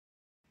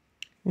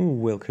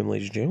Welcome,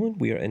 ladies and gentlemen.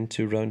 We are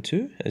into round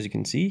 2. As you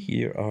can see,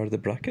 here are the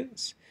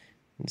brackets.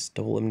 It's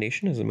double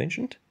elimination, as I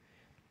mentioned.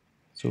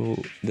 So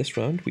this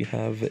round we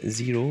have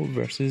Zero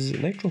versus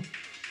Nitro.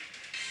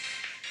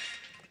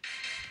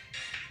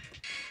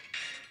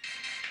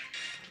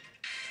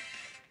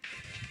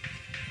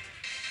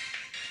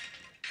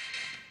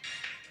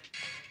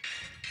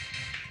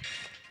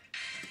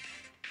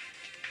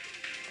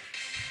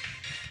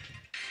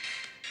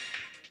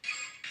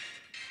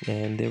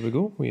 And there we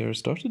go, we are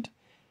started.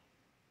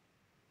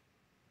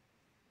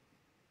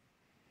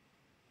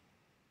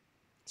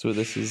 So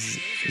this is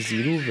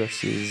Zero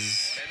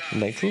versus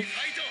Nitro,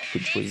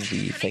 which was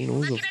the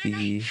finals of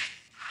the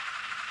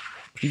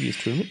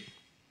previous tournament.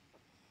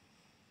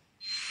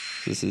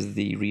 So this is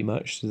the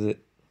rematch that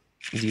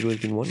Zero has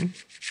been wanting.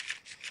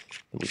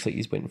 It looks like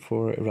he's went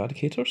for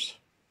Eradicators.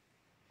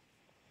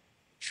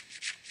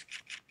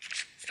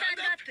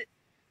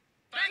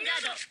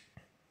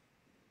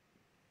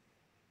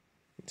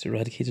 It's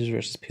Eradicators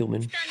versus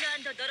Pillman.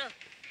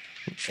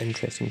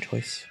 Interesting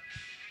choice.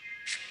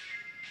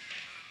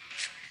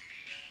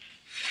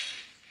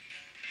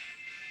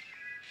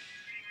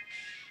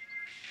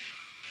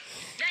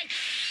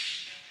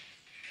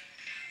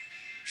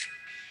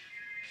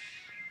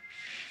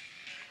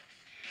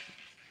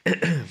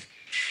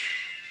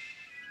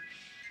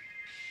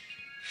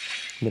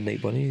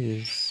 Midnight Bunny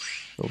is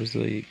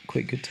obviously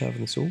quite good to have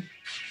in the soul.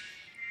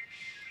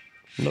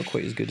 Not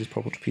quite as good as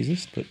Purple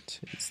Trapezist, but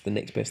it's the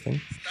next best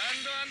thing.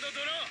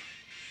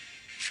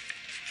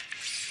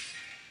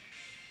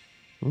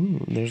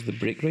 There's the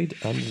Break Ride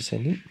and the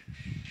Descendant.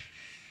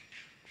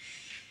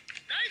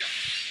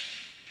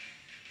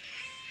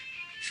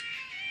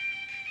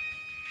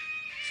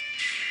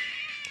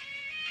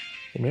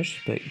 In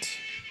retrospect,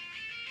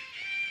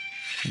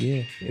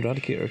 yeah,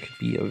 Eradicator could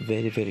be a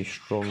very, very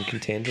strong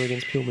contender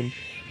against Pillman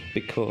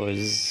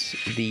because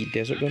the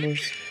Desert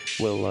Gunners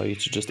will allow you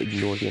to just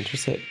ignore the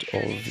intercept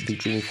of the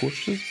Dreamy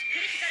Fortresses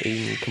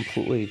and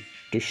completely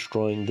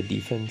destroying the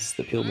defense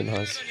that Pillman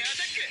has.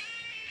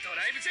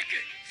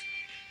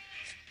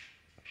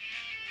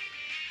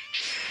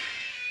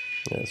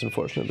 Yeah, it's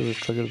unfortunate there was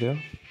a trigger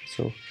there,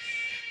 so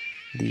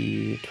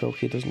the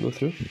 12k doesn't go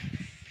through.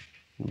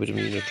 It would have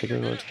needed a trigger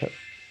in order to hit.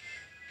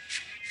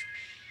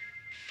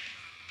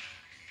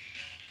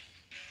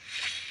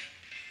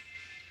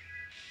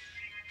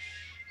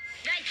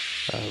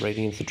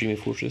 Riding into the Dreamy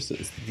Fortress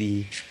is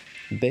the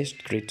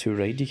best grade 2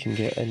 ride you can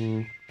get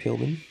in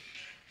Pillman.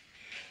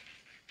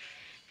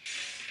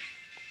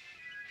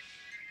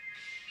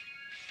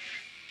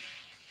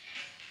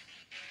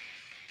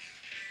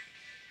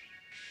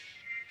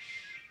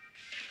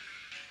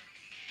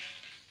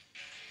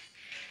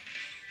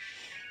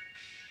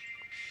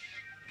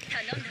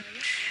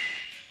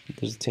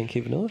 There's a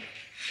 10k vanilla.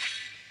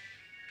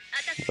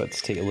 I'm about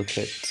to take a look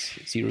at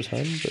Zero's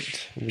hand,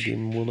 but the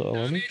game will not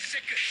allow me.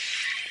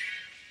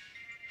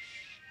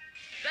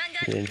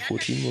 And then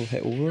 14 will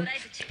hit over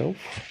 12.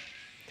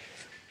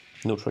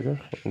 No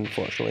trigger.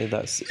 Unfortunately,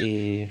 that's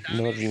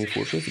another Dreamy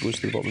Fortress that goes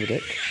to the bottom of the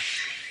deck.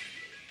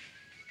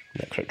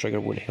 That crit trigger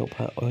won't help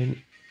at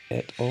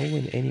all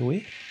in any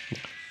way.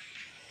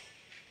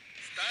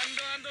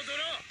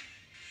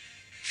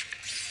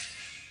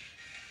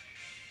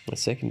 A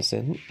second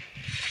Descendant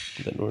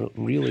that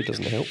really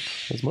doesn't help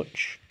as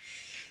much.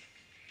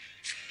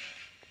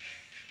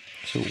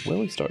 So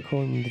will he start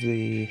calling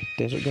the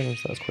Desert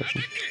Gunners? That's the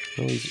question.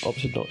 No, he's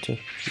opted not to.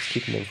 He's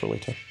keeping them for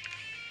later.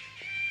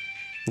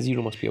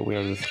 Zero must be aware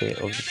of the threat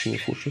of the Dreamy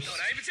Fortress.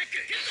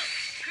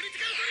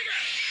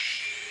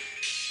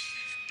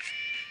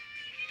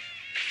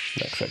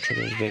 That crit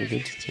trigger is very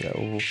good. That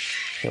will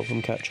help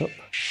him catch up.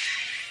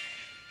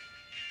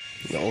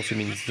 That also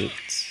means that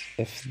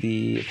if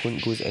the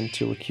opponent goes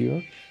into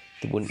Liqueur,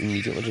 they won't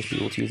immediately just be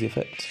able to use the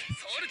effect.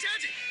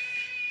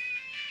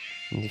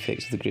 And the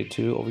effects of the grade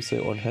 2, obviously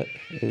on hit,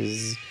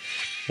 is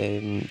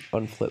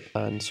Unflip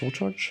and Soul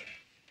Charge.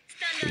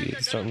 So you get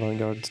the starting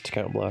Vanguard to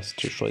counterblast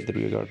to destroy the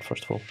rear guard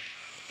first of all.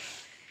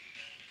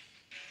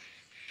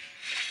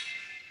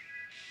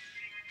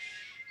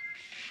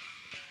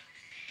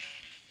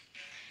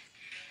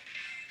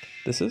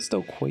 This is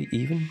still quite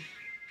even.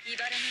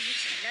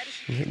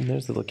 And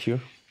there's the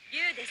Liqueur.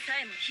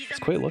 It's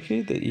quite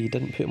lucky that he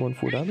didn't put him on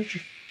 4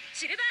 damage.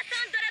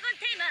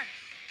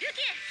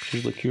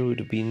 Because Liqueur would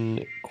have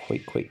been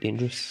quite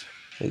dangerous,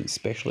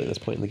 especially at this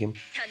point in the game.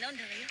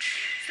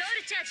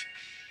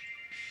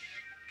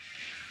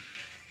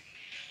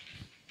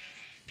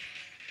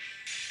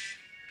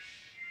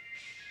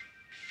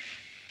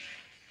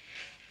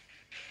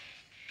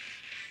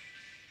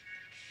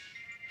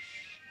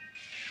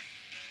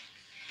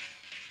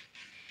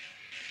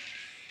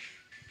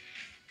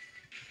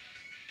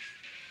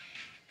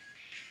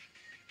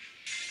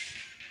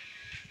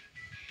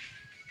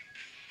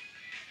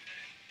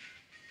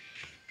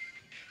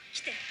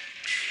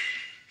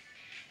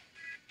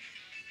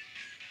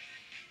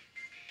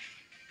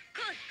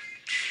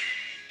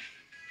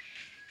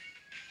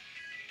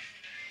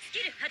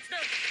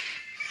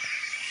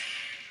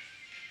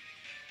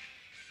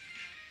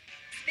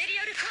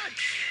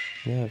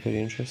 Yeah, very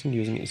interesting,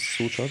 using its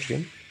soul charge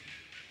again.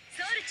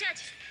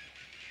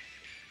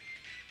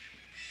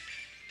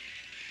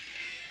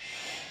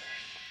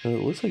 Now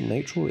it looks like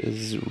Nitro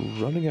is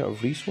running out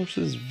of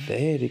resources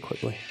very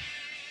quickly.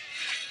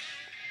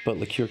 But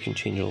Liqueur can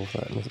change all of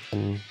that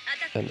in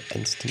an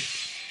instant.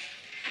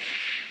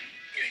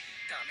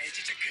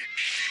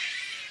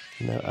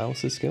 Now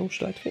Alice's skill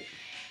should activate.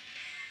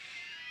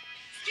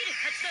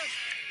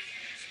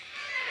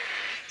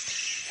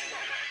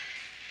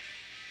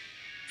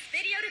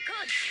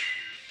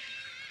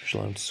 She'll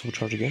allow him to soul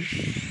charge again.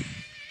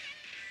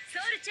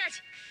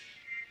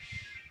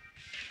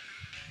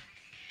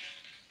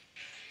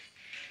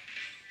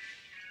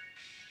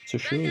 So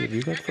surely the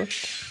Rearguard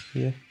first?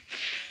 Yeah.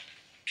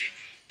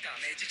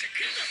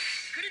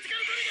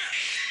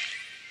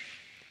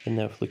 And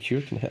now if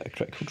Liqueur can hit a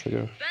critical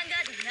trigger,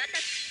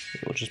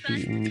 it will just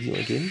be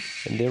immediately again.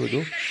 And there we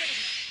go.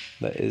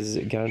 That is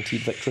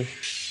guaranteed victory.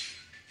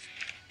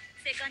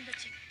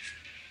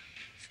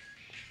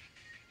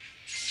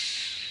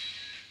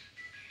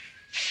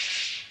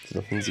 There's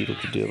nothing Zero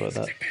could do about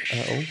that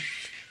at all.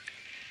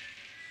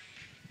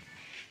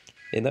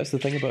 And that's the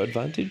thing about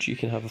advantage, you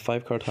can have a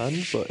 5-card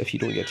hand, but if you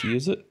don't get to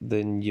use it,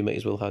 then you might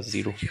as well have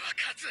 0.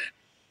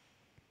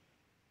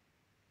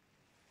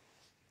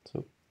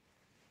 So,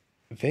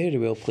 very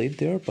well played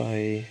there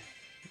by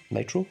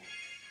Nitro.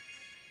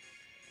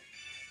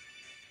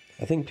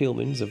 I think Pale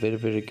Moon is a very,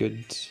 very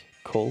good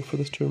call for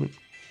this tournament.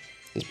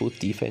 It's both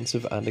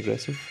defensive and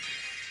aggressive,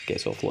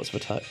 gets off lots of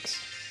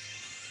attacks.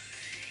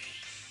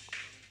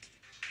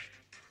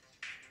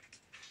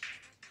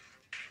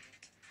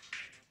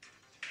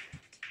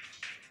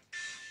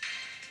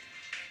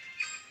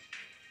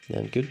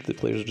 And good, the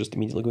players are just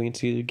immediately going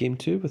into game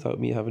 2 without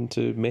me having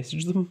to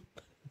message them,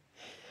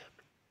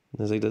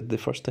 as I did the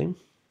first time.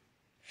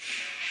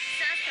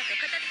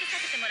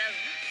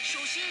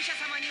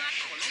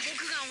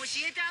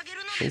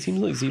 It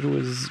seems like Zero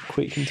is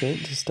quite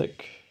content to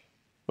stick...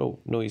 Oh,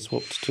 no, he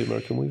swapped to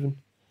American Weaving.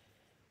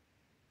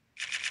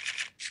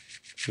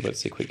 I was about to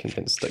say quite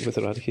content to stick with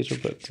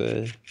Eradicator, but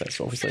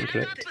that's obviously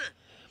incorrect.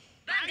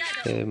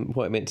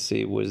 What I meant to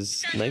say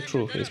was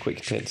Nitro is quite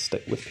content to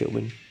stick with Pale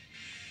Moon.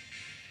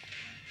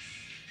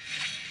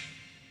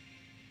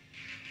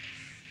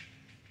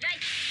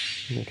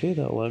 Okay,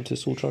 that'll allow him to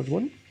soul charge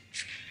 1.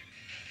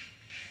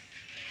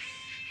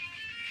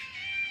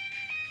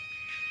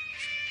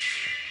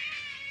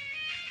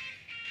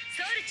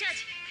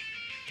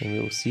 And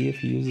we'll see if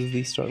he uses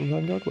the starting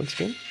Vanguard once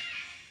again.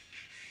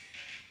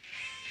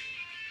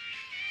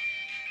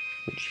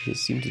 Which he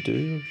seemed to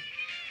do.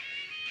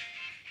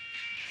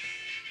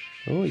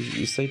 Oh, he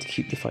decided to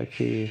keep the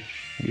 5k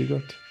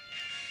Rearguard.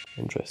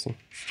 Interesting.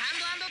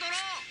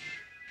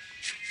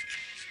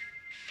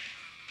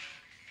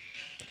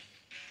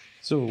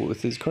 So,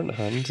 with his current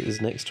hand,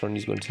 his next turn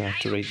he's going to have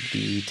to ride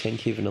the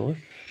 10k Vanilla,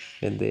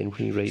 and then when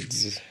he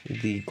rides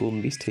the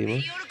Golden Beast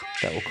Tamer,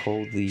 that will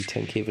call the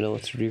 10k Vanilla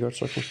to Rearguard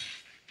Circle.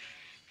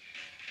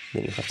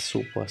 Then you'll have to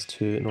Soul Blast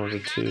 2 in order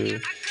to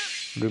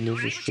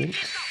remove Restraint.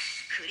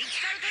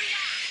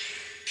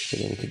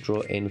 And then you can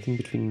draw anything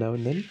between now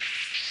and then.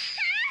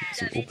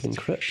 It's an opening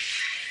crit.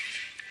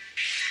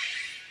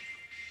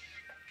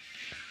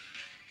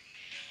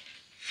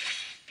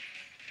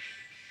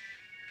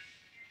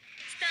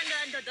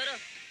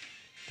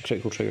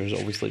 Critical triggers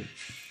obviously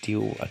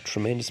deal a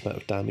tremendous amount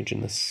of damage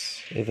in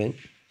this event.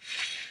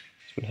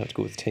 So we're going to have to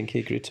go with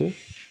 10k grade 2.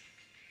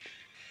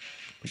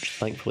 Which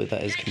thankfully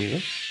that is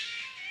Chimera.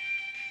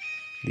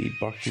 The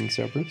Barking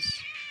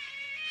Cerberus.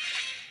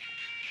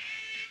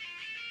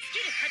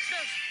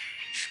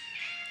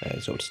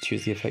 So I'll just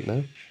choose the effect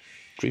now.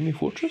 Dreamy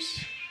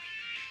Fortress?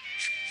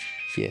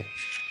 Yeah.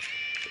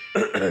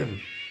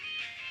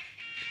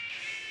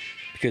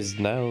 Because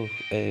now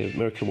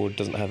Miracle Mode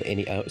doesn't have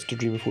any outs to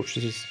Dreamy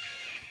Fortresses.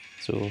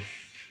 So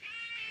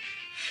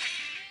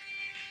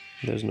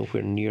there's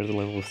nowhere near the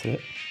level of threat.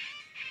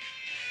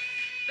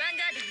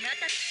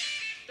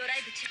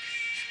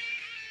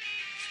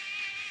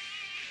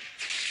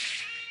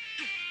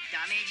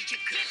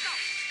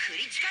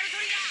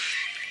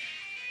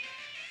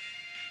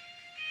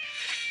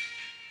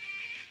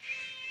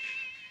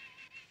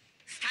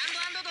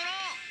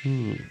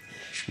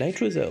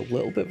 Nitro is at a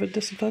little bit of a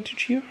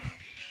disadvantage here,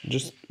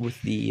 just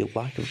with the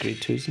lack of grade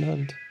 2s in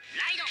hand,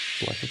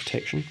 lack of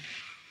protection.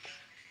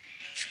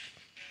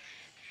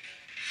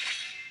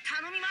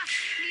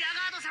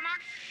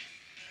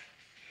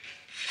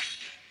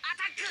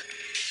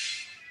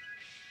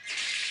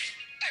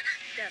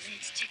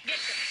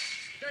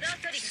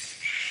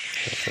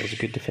 That was a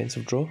good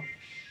defensive draw,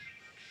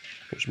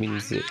 which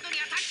means that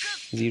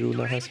Zero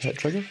now has a hit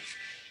trigger.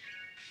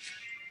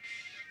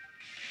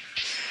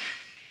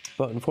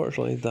 But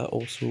unfortunately that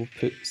also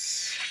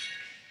puts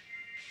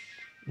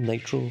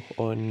Nitro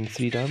on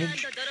 3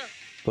 damage,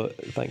 but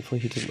thankfully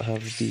he doesn't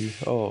have the...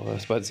 Oh, I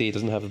was about to say he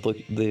doesn't have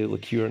the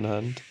Liqueur in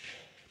hand.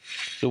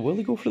 So will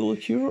he go for the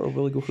Liqueur or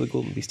will he go for the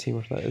Golden Beast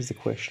Tamer? That is the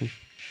question.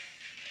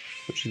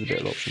 Which is the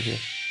better option here.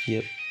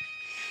 Yep.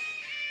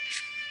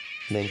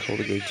 And then call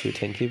the grade 2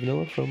 10k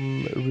vanilla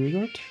from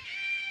rearguard.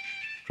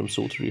 From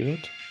soul to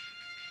rearguard.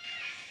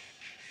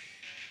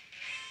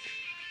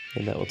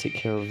 And that will take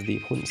care of the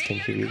opponent's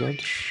 10k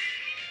rearguard.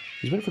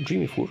 He's went for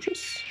Dreamy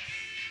Fortress.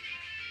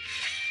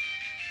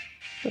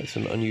 That's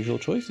an unusual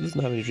choice. He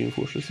doesn't have any Dreamy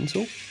Fortress in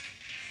soul.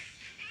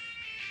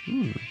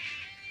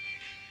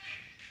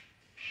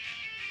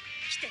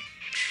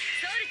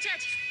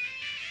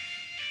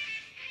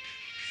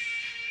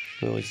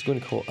 Well, he's going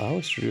to call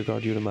Alice to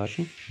rearguard, you'd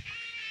imagine.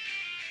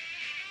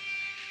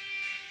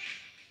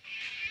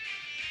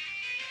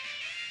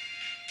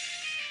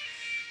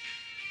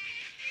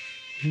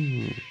 I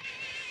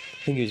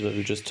think he was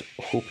maybe just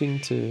hoping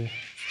to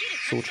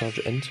soul charge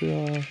into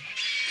a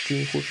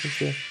Dreamy Fortress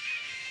there.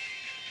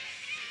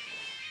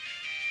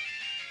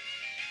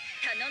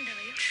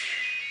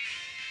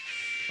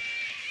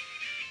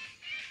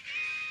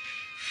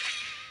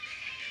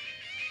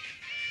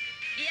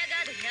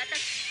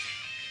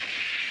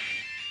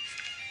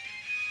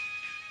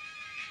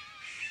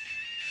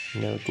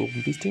 Now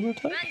Golden Beast Tamer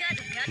attack?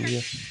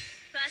 Yeah,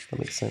 that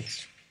makes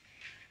sense.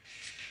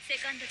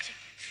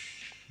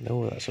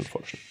 No, that's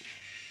unfortunate.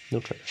 No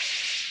trigger.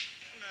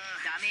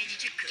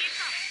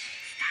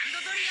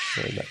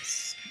 Right,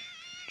 that's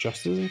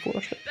just as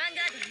unfortunate.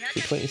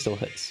 So 20 still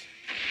hits.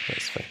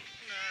 That's fine.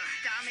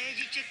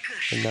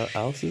 And now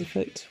Alice's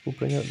effect will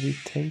bring out the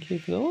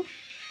 10k vanilla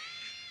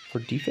for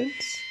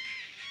defense.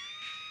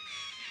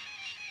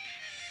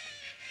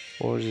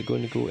 Or is it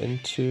going to go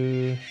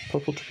into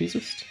Purple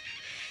Trapezist?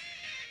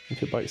 And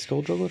put back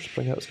Skull Juggler to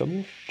bring out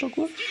Skull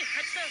Juggler?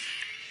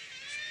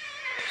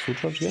 Soul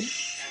Charge again.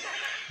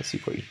 Let's see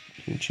what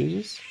he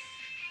chooses.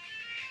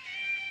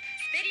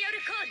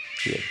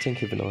 Yeah,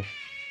 10k vanilla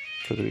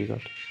for the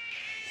rearguard.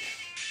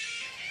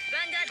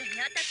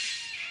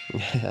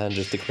 And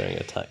just declaring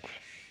an attack.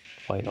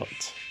 Why not?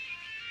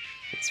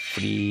 It's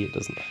free, it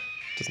doesn't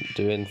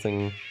do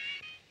anything.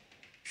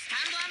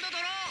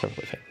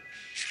 Perfectly fine.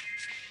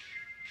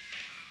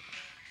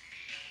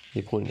 The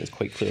opponent is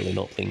quite clearly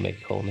not playing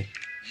Mega Colony.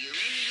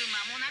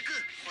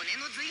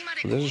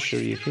 So there's a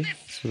Shiryuki,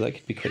 so that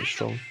could be quite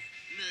strong.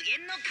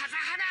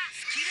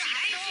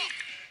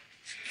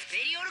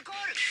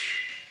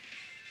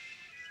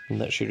 And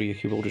that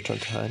Shiryuki will return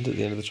to hand at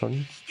the end of the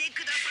turn,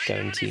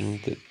 guaranteeing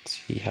that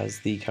he has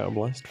the Counter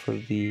Blast for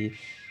the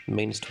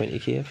minus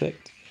 20k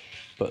effect,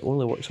 but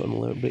only works on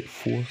Limit Break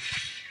 4.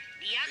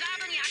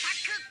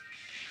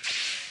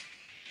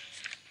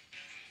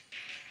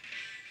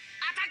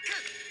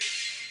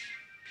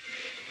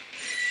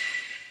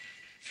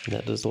 And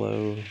that does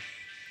allow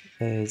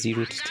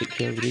Zero to take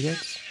care of the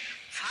rearguards.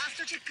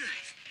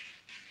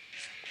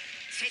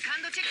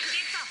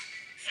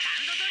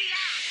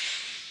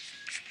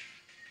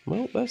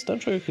 Well, that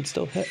stand trigger could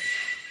still hit,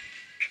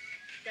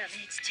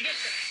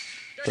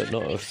 but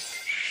not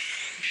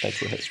if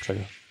Nitro hits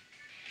trigger.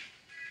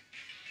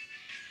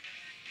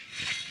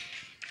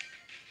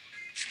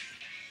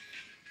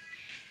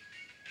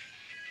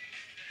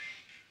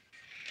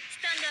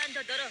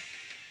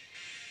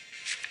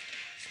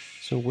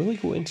 So will he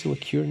go into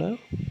Liqueur now?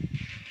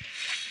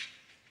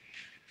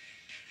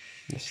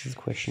 This is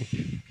the question.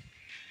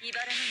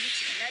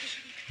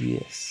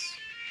 Yes.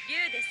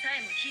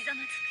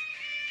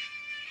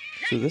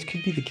 So this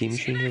could be the game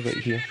changer right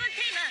here.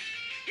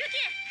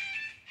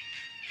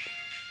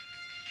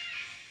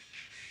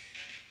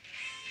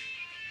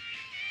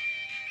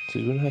 So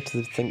you're going to have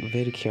to think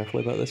very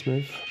carefully about this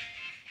move.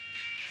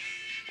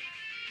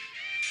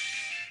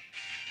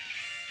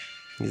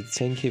 He has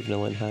the 10k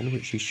vanilla in hand,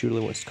 which he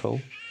surely wants to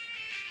call.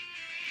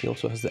 He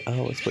also has the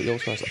Alice, but he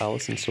also has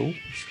Alice in soul.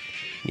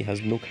 He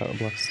has no counter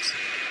blasts.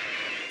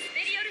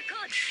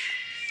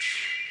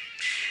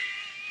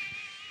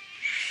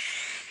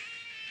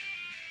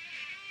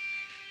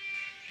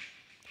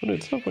 Oh no,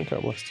 it's not one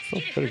counter blast. Oh,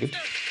 very good.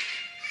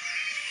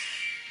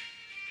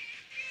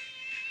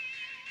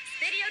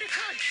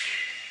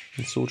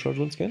 And soul charge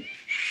once again.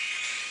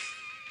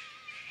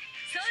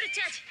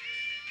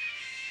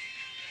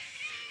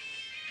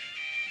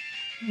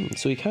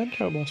 So you can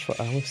counter blast for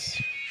Alice.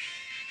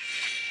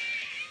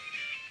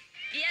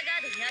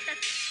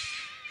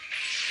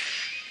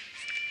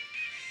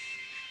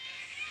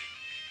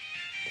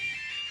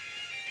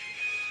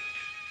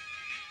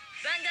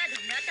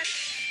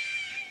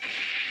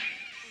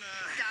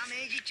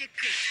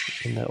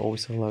 And that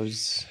always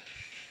allows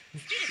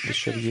the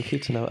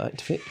Shiryuki to now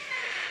activate.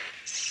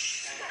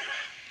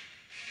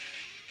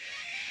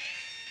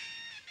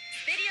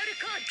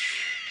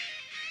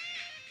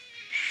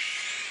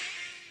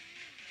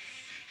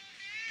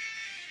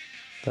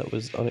 That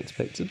was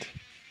unexpected.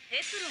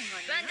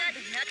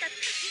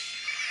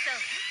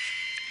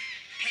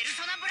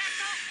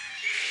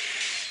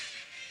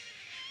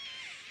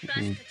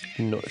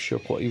 I'm not sure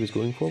what he was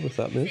going for with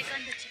that move.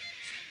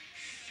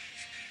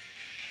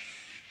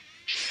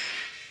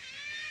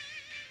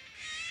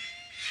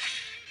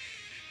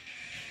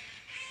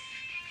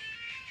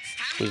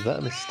 Was that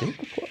a mistake?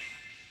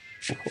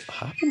 What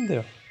happened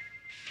there?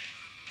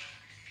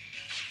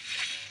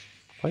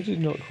 Why did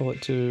he not call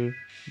it to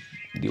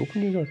the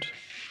open rearguard?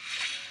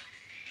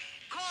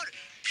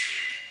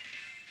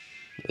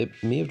 it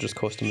may have just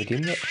cost him the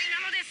game. That.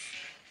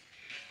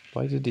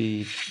 Why did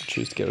he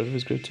choose to get rid of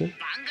his grade 2?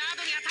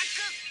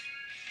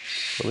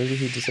 Or maybe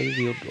he decided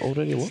he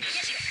already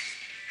lost?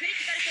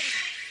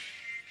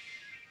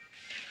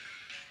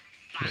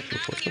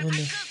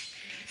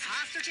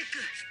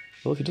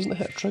 Well, if he doesn't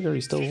hit a trigger,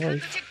 he's still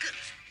alive.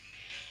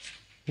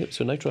 Yep,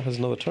 so Nitro has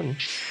another turn. And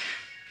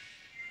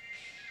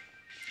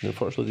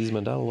unfortunately, these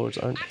Mandala Lords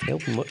aren't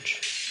helping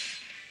much.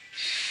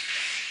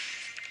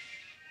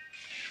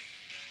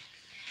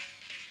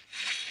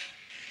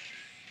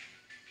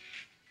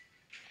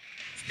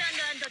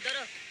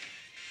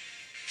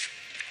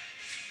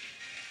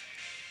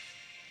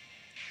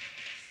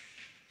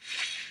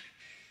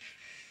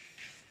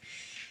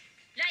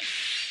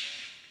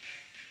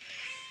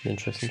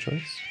 Interesting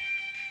choice.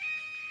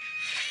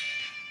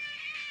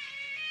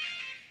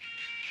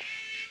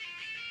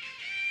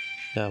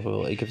 Yeah,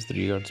 well, it gives the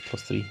regards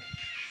 +3,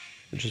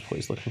 which is what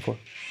he's looking for.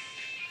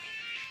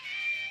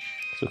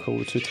 So call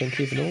the 2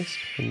 10k vanillas,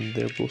 and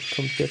they're both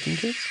come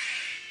 13k.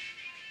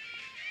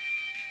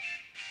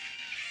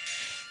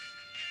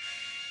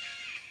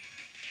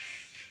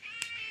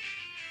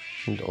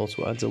 And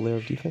also adds a layer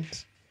of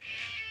defense.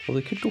 Well,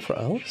 they could go for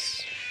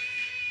Alice.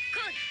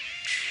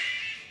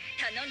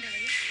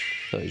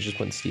 No, he just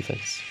wants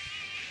defense.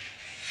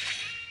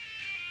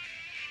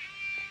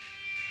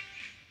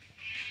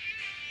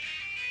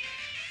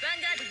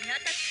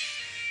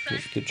 Yeah,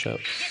 good shout.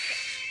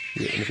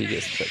 Yeah, and if he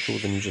gets the critical,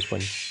 then you just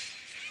win.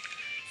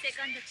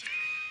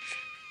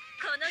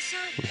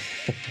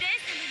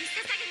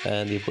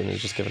 And the opponent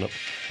has just given up.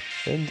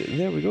 And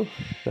there we go.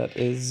 That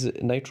is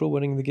Nitro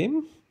winning the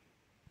game.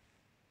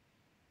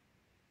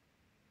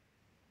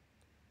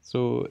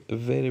 So,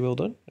 very well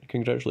done.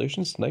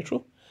 Congratulations,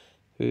 Nitro,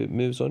 who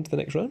moves on to the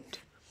next round.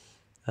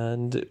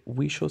 And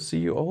we shall see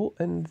you all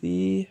in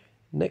the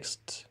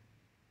next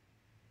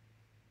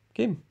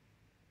game.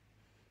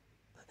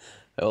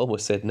 I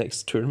almost said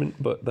next tournament,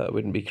 but that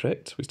wouldn't be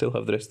correct. We still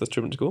have the rest of this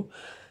tournament to go.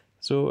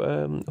 So,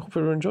 hope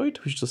everyone enjoyed.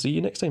 We shall see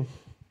you next time.